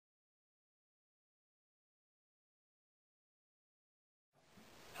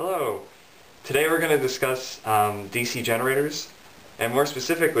Hello. Today we're going to discuss DC generators, and more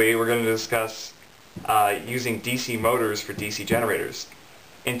specifically we're going to discuss using DC motors for DC generators.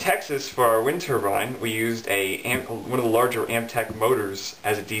 In Texas, for our wind turbine, we used one of the larger Amtech motors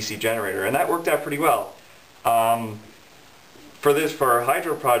as a DC generator, and that worked out pretty well. For our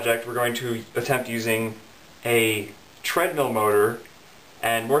hydro project, we're going to attempt using a treadmill motor,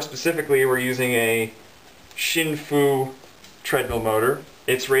 and more specifically we're using a Shinn Fu treadmill motor.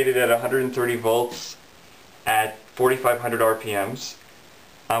 It's rated at 130 volts at 4,500 RPMs.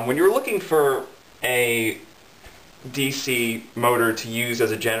 When you're looking for a DC motor to use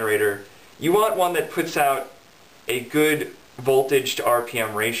as a generator, you want one that puts out a good voltage to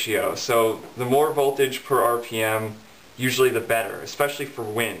RPM ratio. So the more voltage per RPM, usually the better, especially for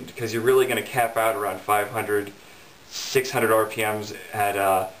wind, because you're really going to cap out around 500, 600 RPMs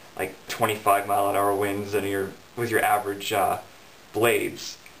at like 25-mile-an-hour winds with your average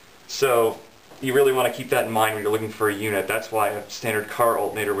blades. So you really want to keep that in mind when you're looking for a unit. That's why a standard car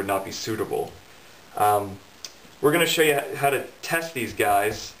alternator would not be suitable. We're going to show you how to test these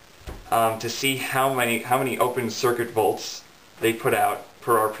guys to see how many open circuit volts they put out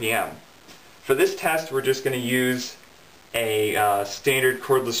per RPM. For this test, we're just going to use a standard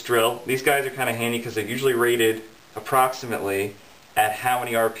cordless drill. These guys are kind of handy because they're usually rated approximately at how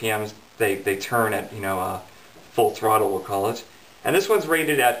many RPMs they turn at, full throttle, we'll call it. And this one's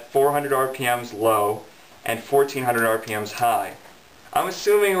rated at 400 RPMs low and 1400 RPMs high. I'm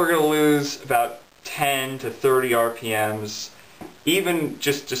assuming we're going to lose about 10 to 30 RPMs, even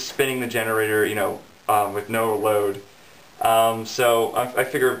just spinning the generator, with no load. So I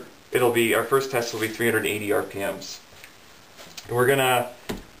figure our first test will be 380 RPMs. We're going to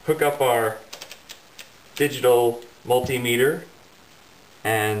hook up our digital multimeter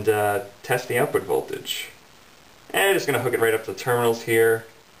and test the output voltage. And I'm just going to hook it right up to the terminals here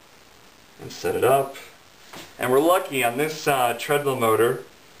and set it up. And we're lucky on this treadmill motor,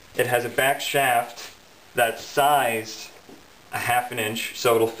 it has a back shaft that's sized a ½ inch,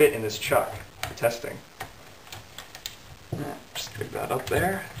 so it'll fit in this chuck for testing. Just pick that up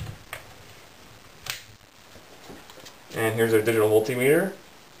there. And here's our digital multimeter.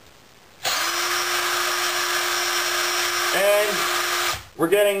 And we're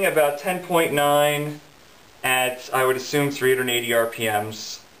getting about 10.9 at, I would assume, 380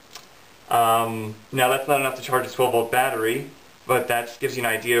 RPMs. Now that's not enough to charge a 12-volt battery, but that gives you an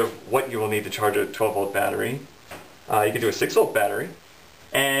idea of what you will need to charge a 12-volt battery. You could do a 6-volt battery.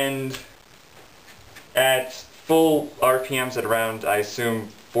 And at full RPMs at around, I assume,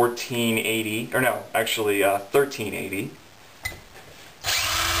 1480, or no, actually 1380.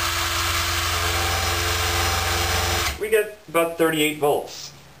 We get about 38 volts.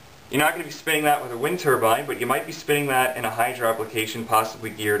 You're not going to be spinning that with a wind turbine, but you might be spinning that in a hydro application, possibly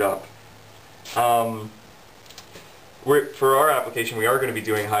geared up. For our application, we are going to be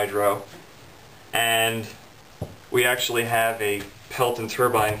doing hydro, and we actually have a Pelton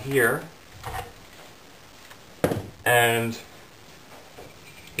turbine here. And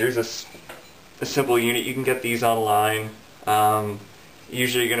here's a simple unit. You can get these online.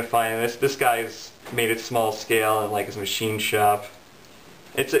 Usually you're going to find this guy's made it small scale in like his machine shop.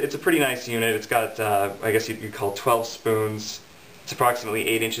 It's a pretty nice unit. It's got I guess you'd call 12 spoons. It's approximately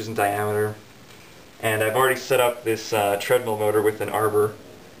 8 inches in diameter. And I've already set up this treadmill motor with an arbor,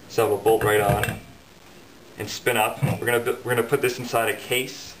 so it'll bolt right on and spin up. We're gonna put this inside a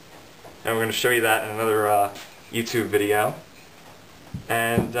case, and we're gonna show you that in another YouTube video.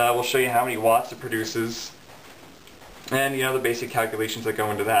 And we'll show you how many watts it produces, and the basic calculations that go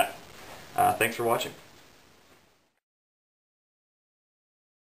into that. Thanks for watching.